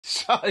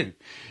So,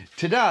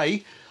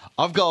 today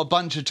I've got a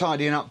bunch of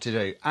tidying up to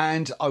do,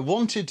 and I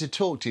wanted to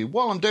talk to you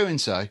while I'm doing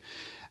so,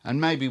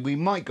 and maybe we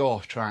might go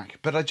off track,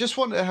 but I just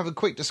wanted to have a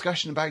quick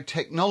discussion about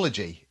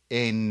technology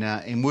in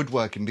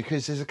woodworking,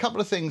 because there's a couple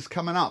of things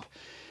coming up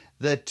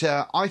that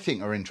I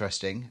think are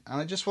interesting,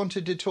 and I just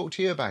wanted to talk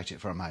to you about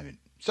it for a moment.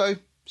 So,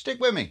 stick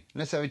with me,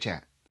 let's have a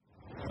chat.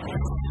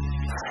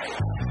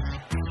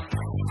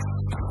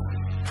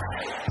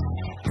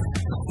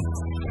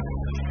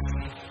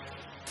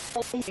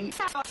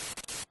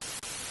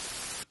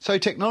 So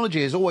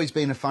technology has always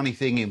been a funny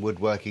thing in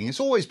woodworking. It's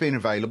always been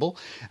available,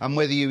 and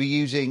whether you were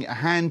using a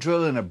hand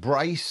drill and a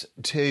brace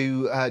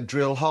to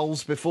drill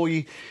holes before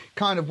you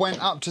kind of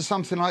went up to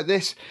something like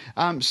this,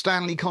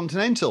 Stanley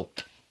Continental.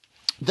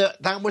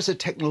 That was a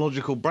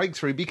technological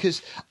breakthrough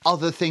because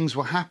other things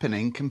were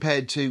happening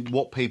compared to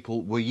what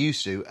people were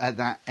used to at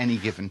that any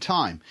given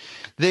time.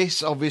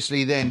 This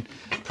obviously then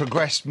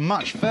progressed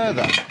much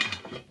further,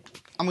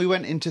 and we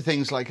went into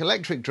things like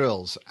electric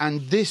drills,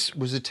 and this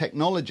was a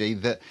technology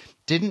that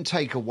didn't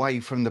take away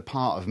from the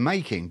part of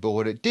making, but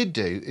what it did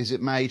do is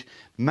it made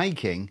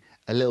making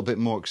a little bit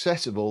more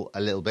accessible,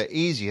 a little bit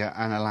easier,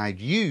 and allowed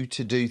you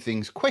to do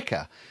things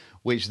quicker,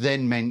 which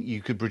then meant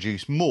you could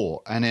produce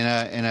more. And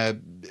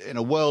in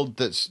a world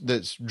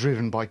that's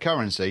driven by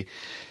currency,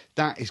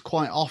 that is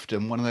quite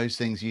often one of those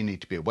things you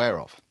need to be aware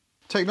of.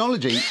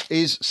 Technology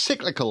is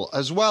cyclical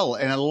as well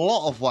in a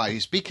lot of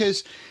ways,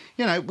 because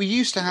we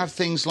used to have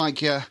things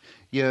like your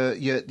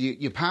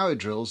power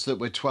drills that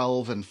were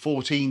 12 and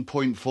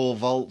 14.4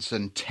 volts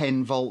and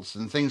 10 volts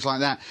and things like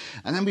that.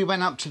 And then we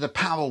went up to the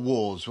power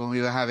wars when we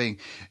were having,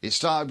 it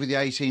started with the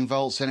 18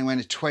 volts, then it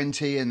went to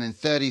 20 and then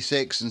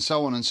 36 and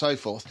so on and so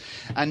forth.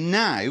 And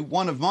now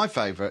one of my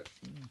favourite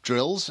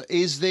drills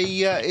is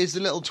the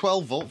little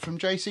 12 volt from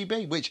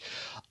JCB, which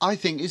I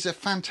think is a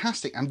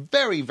fantastic and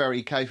very,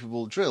 very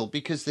capable drill,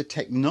 because the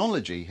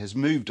technology has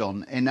moved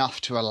on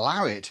enough to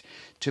allow it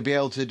to be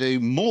able to do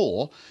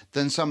more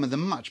than some of the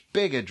much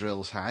bigger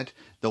drills had,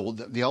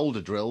 the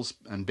older drills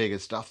and bigger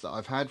stuff that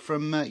I've had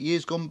from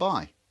years gone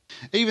by.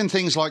 Even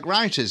things like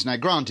routers. Now,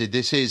 granted,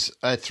 this is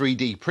a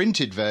 3D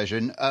printed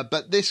version,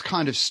 but this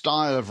kind of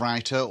style of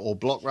router or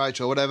block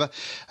router or whatever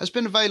has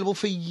been available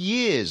for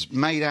years,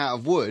 made out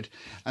of wood.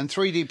 And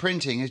 3D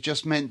printing has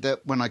just meant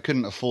that when I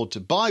couldn't afford to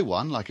buy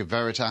one, like a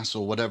Veritas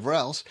or whatever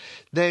else,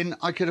 then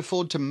I could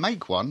afford to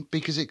make one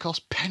because it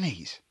cost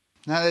pennies.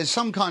 Now, there's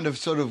some kind of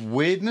sort of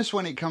weirdness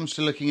when it comes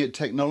to looking at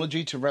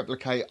technology to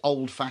replicate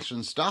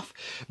old-fashioned stuff,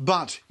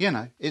 but,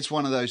 it's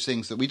one of those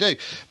things that we do.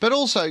 But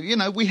also,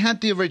 we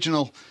had the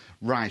original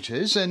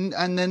routers,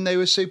 and then they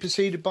were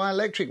superseded by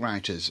electric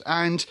routers,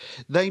 and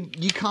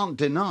you can't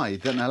deny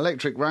that an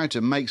electric router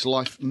makes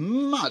life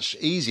much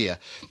easier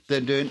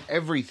than doing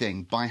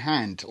everything by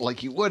hand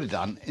like you would have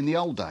done in the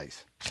old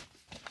days.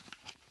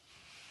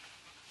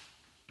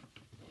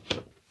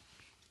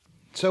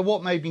 So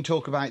what made me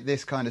talk about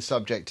this kind of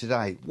subject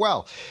today?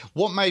 Well,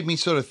 what made me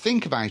sort of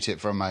think about it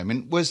for a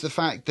moment was the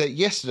fact that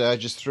yesterday I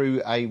just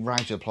threw a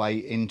router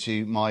plate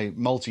into my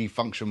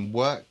multi-function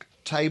work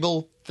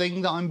table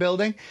thing that I'm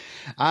building.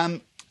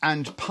 And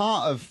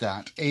part of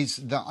that is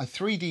that I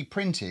 3D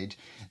printed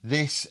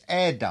this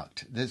air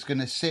duct that's going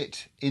to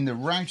sit in the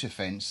router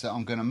fence that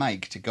I'm going to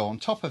make to go on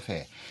top of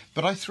here.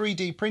 But I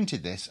 3D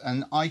printed this,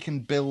 and I can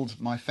build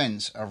my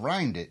fence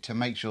around it to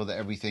make sure that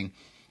everything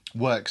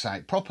works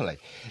out properly.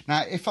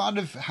 Now, if I'd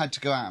have had to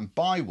go out and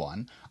buy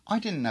one, I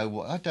don't know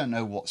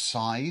what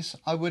size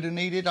I would have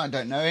needed. I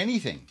don't know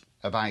anything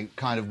about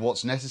kind of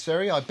what's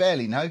necessary. I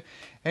barely know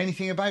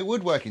anything about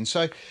woodworking.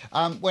 So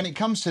when it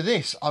comes to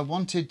this, I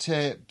wanted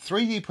to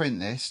 3D print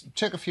this. It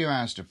took a few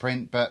hours to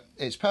print, but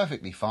it's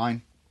perfectly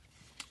fine.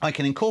 I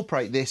can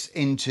incorporate this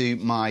into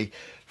my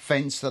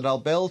fence that I'll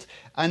build,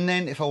 and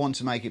then if I want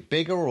to make it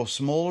bigger or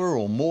smaller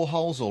or more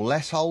holes or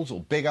less holes or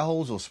bigger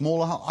holes or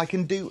smaller holes, I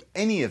can do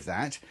any of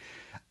that,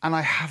 and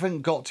I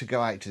haven't got to go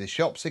out to the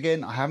shops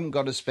again. I haven't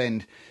got to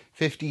spend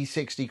 50,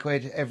 60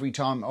 quid every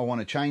time I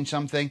want to change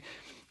something,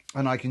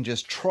 and I can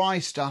just try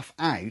stuff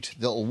out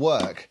that'll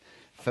work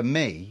for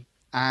me,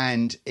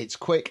 and it's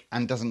quick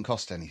and doesn't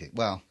cost anything.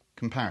 Well,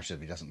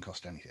 comparatively doesn't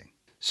cost anything.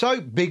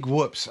 So, big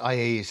whoops, I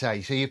hear you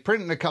say. So you've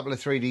printed a couple of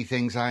 3D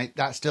things out.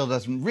 That still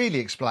doesn't really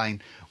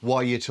explain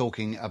why you're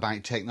talking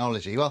about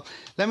technology. Well,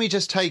 let me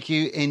just take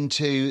you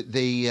into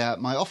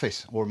my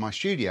office or my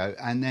studio,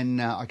 and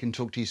then I can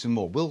talk to you some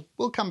more.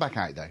 We'll come back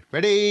out though.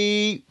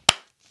 Ready?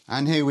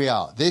 And here we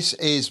are. This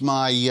is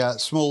my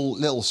small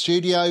little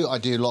studio. I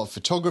do a lot of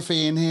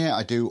photography in here.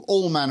 I do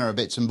all manner of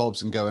bits and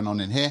bobs and going on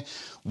in here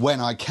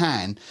when I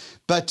can.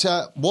 But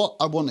what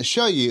I want to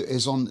show you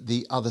is on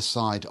the other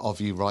side of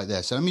you right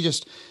there. So let me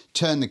just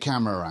turn the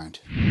camera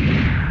around.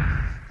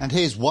 And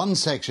here's one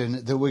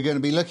section that we're going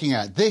to be looking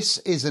at. This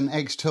is an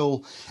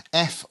X-Tool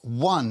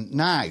F1.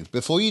 Now,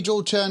 before you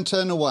all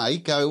turn away,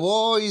 go,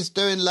 oh, he's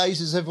doing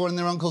lasers, everyone and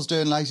their uncle's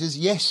doing lasers.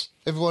 Yes,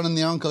 Everyone and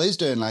their uncle is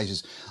doing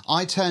lasers.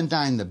 I turned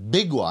down the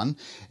big one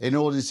in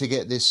order to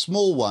get this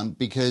small one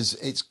because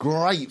it's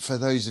great for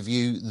those of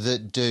you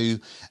that do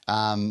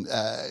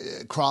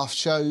craft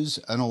shows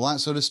and all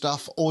that sort of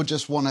stuff, or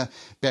just want to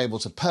be able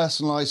to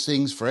personalise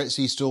things for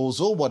Etsy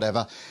stores or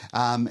whatever,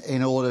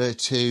 in order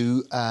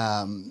to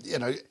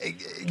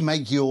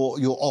make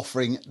your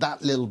offering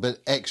that little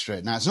bit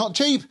extra. Now, it's not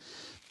cheap,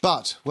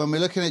 but when we're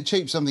looking at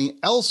cheap, something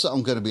else that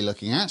I'm going to be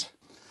looking at.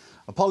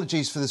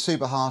 Apologies for the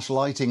super harsh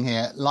lighting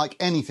here. Like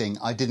anything,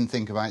 I didn't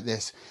think about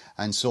this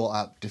and sort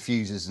out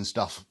diffusers and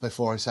stuff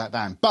before I sat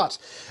down. But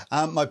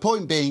my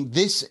point being,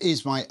 this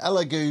is my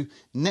Elegoo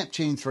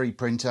Neptune 3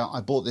 printer.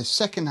 I bought this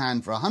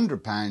second-hand for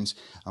 £100.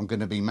 I'm going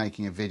to be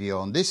making a video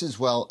on this as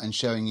well and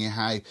showing you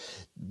how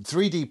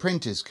 3D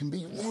printers can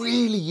be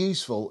really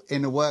useful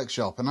in a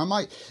workshop. And I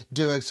might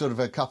do a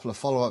couple of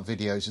follow-up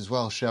videos as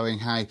well, showing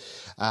how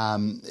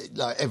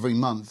like every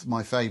month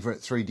my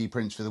favourite 3D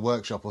prints for the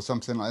workshop or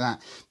something like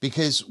that.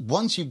 Because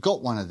once you've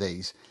got one of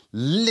these,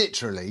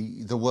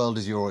 literally the world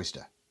is your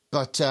oyster.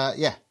 But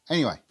yeah,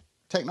 anyway,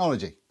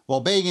 technology. Well,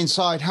 being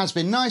inside has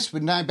been nice,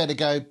 but now better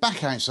go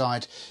back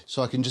outside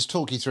so I can just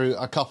talk you through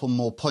a couple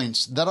more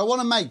points that I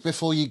want to make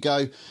before you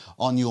go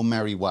on your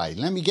merry way.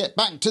 Let me get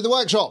back to the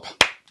workshop.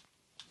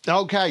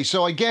 Okay,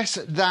 so I guess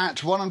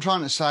that what I'm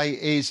trying to say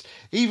is,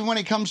 even when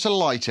it comes to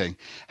lighting,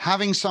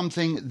 having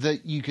something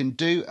that you can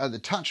do at the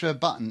touch of a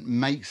button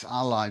makes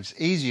our lives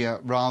easier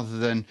rather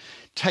than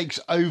takes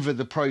over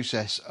the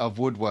process of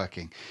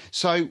woodworking.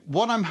 So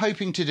what I'm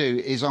hoping to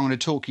do is I'm going to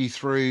talk you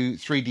through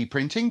 3D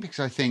printing, because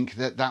I think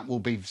that that will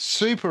be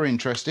super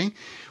interesting,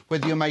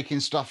 whether you're making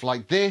stuff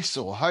like this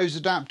or hose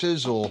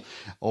adapters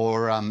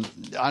or I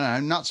don't know,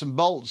 nuts and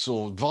bolts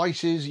or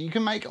vices. You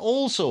can make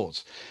all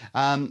sorts.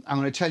 I'm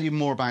going to tell you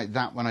more about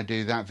that when I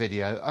do that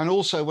video. And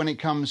also when it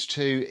comes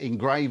to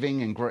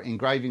engraving and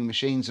engraving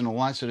machines and all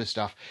that sort of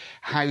stuff,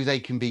 how they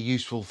can be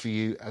useful for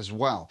you as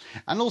well.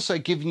 And also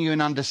giving you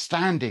an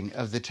understanding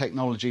of the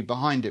technology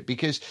behind it,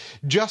 because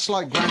just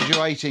like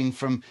graduating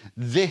from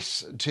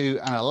this to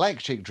an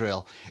electric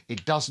drill,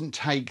 it doesn't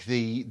take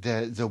the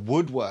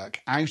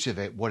woodwork out of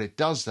it. What it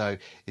does though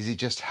is it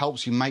just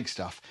helps you make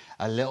stuff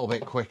a little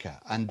bit quicker,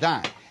 and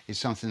that is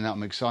something that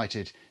I'm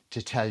excited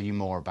to tell you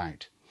more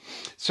about.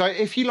 So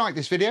if you like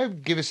this video,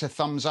 give us a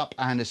thumbs up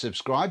and a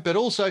subscribe. But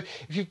also,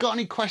 if you've got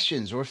any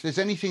questions or if there's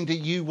anything that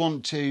you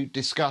want to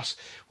discuss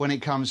when it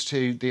comes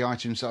to the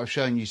items that I've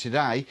shown you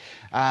today,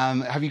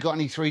 have you got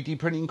any 3D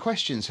printing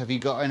questions? Have you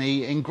got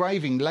any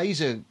engraving,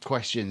 laser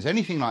questions,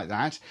 anything like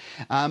that?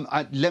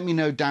 Let me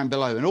know down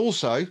below. And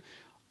also,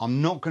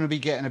 I'm not going to be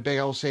getting a big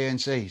old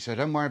CNC, so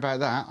don't worry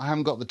about that. I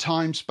haven't got the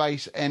time,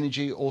 space,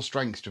 energy or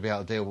strength to be able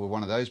to deal with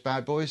one of those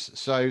bad boys.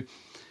 So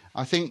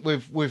I think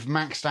we've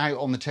maxed out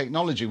on the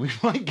technology. We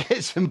might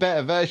get some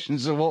better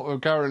versions of what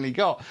we've currently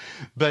got,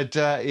 but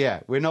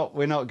yeah, we're not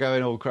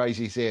going all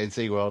crazy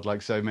CNC world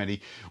like so many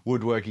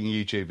woodworking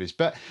YouTubers.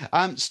 But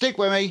stick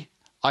with me.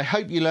 I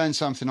hope you learned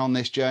something on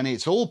this journey.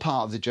 It's all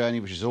part of the journey,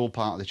 which is all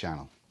part of the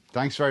channel.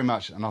 Thanks very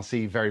much, and I'll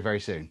see you very,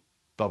 very soon.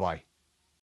 Bye bye.